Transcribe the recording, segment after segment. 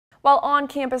While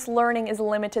on-campus learning is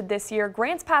limited this year,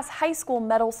 Grants Pass High School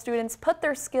Metal students put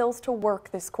their skills to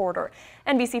work this quarter.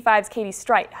 NBC5's Katie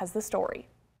Strite has the story.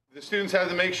 The students had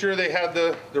to make sure they had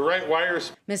the right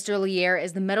wires. Mr. Lier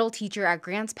is the metal teacher at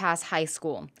Grants Pass High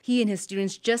School. He and his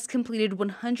students just completed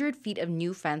 100 feet of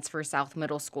new fence for South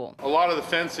Middle School. A lot of the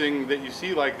fencing that you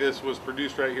see like this was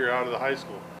produced right here out of the high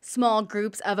school. Small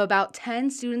groups of about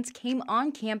 10 students came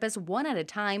on campus one at a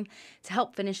time to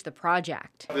help finish the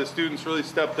project. The students really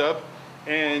stepped up,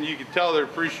 and you could tell their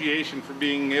appreciation for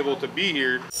being able to be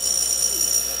here.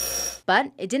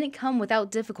 But it didn't come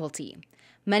without difficulty.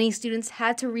 Many students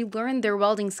had to relearn their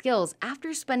welding skills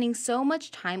after spending so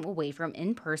much time away from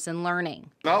in-person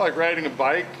learning. Not like riding a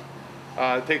bike.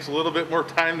 It takes a little bit more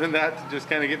time than that to just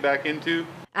kind of get back into.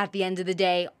 At the end of the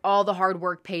day, all the hard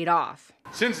work paid off.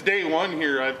 Since day one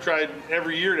here, I've tried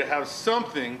every year to have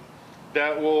something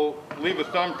that will leave a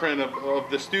thumbprint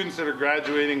of the students that are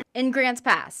graduating. In Grants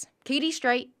Pass, Katie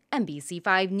Strite,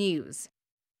 NBC5 News.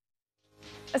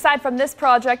 Aside from this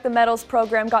project, the Metals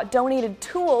program got donated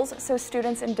tools so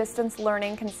students in distance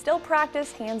learning can still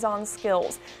practice hands-on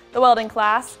skills. The welding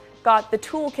class got the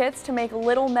toolkits to make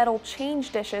little metal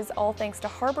change dishes, all thanks to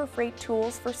Harbor Freight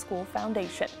Tools for School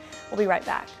Foundation. We'll be right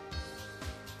back.